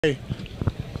Hey,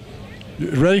 you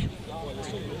ready?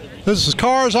 This is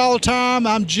Cars All the Time.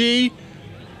 I'm G,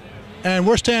 and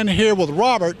we're standing here with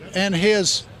Robert and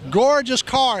his gorgeous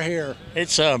car here.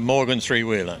 It's a Morgan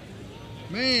three-wheeler.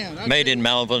 Man, made in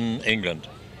Malvern, England.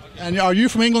 And are you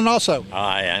from England also?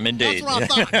 I am indeed.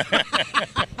 That's what I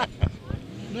thought.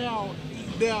 now,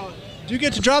 do you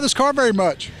get to drive this car very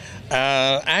much?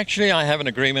 Actually, I have an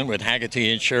agreement with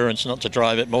Haggerty Insurance not to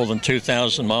drive it more than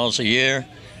 2,000 miles a year.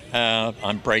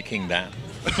 I'm breaking that.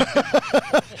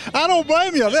 I don't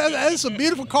blame you. That's a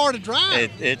beautiful car to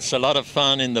drive. It's a lot of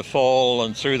fun in the fall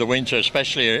and through the winter,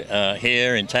 especially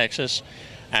here in Texas.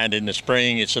 And in the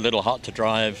spring, it's a little hot to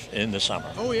drive in the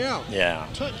summer. Oh, yeah. Yeah.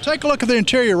 Take a look at the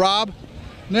interior, Rob.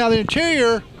 Now, the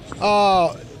interior,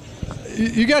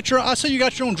 you got your, I see you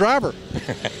got your own driver.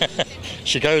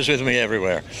 She goes with me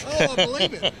everywhere. Oh, I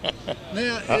believe it.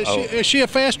 Now, is she a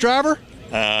fast driver?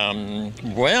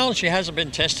 Well, she hasn't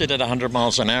been tested at 100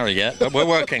 miles an hour yet, but we're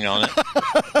working on it.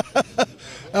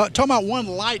 Talking about one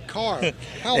light car.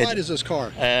 How light is this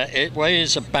car? It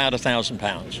weighs about 1,000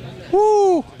 pounds.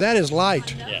 Woo, that is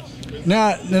light. Yes.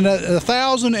 Now,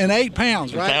 1,008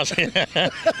 pounds, right?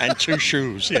 1,000 and 2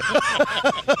 shoes. Yeah.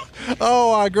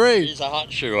 Oh, I agree. He's a hot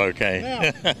shoe, okay.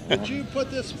 Now, did you put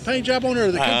this paint job on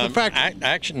there that comes from the factory?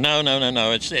 Actually, no.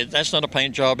 That's not a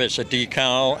paint job. It's a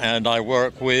decal, and I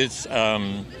work with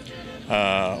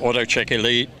Auto Check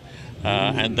Elite.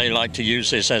 And they like to use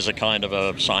this as a kind of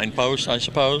a signpost, I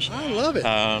suppose. I love it.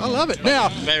 I love it. Now,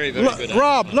 very good.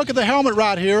 Rob, look at the helmet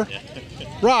right here. Yeah.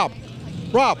 Rob,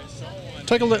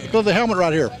 take a look at the helmet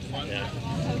right here. Yeah.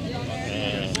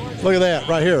 Look at that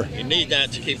right here. You need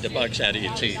that to keep the bugs out of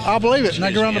your teeth. I believe it.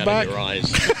 Now go around the back. Your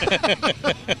eyes.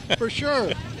 For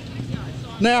sure.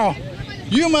 Now,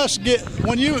 you must get,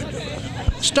 when you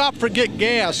stop for get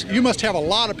gas, you must have a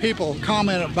lot of people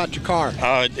comment about your car.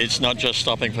 Oh, it's not just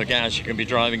stopping for gas. You can be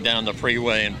driving down the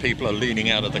freeway and people are leaning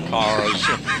out of the cars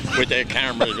with their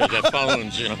cameras, with their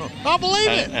phones, you know. I believe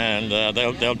it. And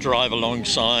they'll drive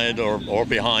alongside or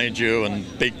behind you and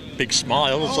big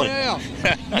smiles. Oh, yeah.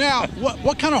 Now,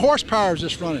 what kind of horsepower is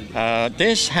this running?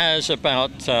 This has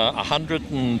about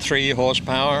 103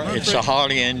 horsepower. It's a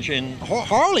Harley engine.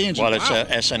 Harley engine? Well, wow. It's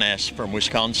a S&S from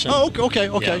Wisconsin. Oh, okay.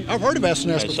 Yeah. I've heard of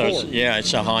S&S before. So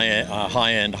it's a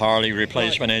high-end Harley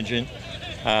replacement engine.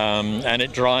 And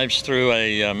it drives through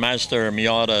a Mazda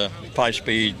Miata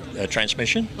 5-speed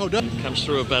transmission. Oh, does it? Comes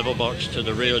through a bevel box to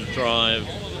the rear drive.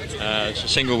 It's a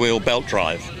single-wheel belt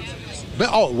drive.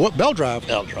 What belt drive?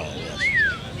 Belt drive, yes.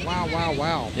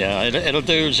 Wow. Yeah, it'll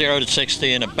do 0 to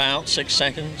 60 in about 6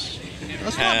 seconds.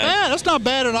 That's not bad. That's not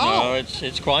bad at all. No,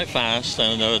 it's quite fast,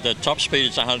 and the top speed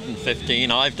is 115.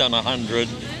 I've done 100.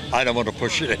 I don't want to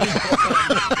push it anymore.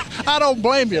 I don't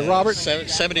blame you, Robert.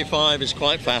 75 is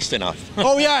quite fast enough.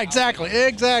 Oh yeah,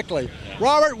 exactly.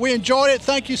 Robert, we enjoyed it.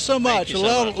 Thank you so much. Thank you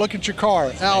so much. Look at your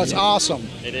car. Oh, it's awesome.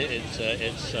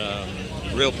 It's a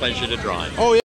real pleasure to drive. Oh yeah.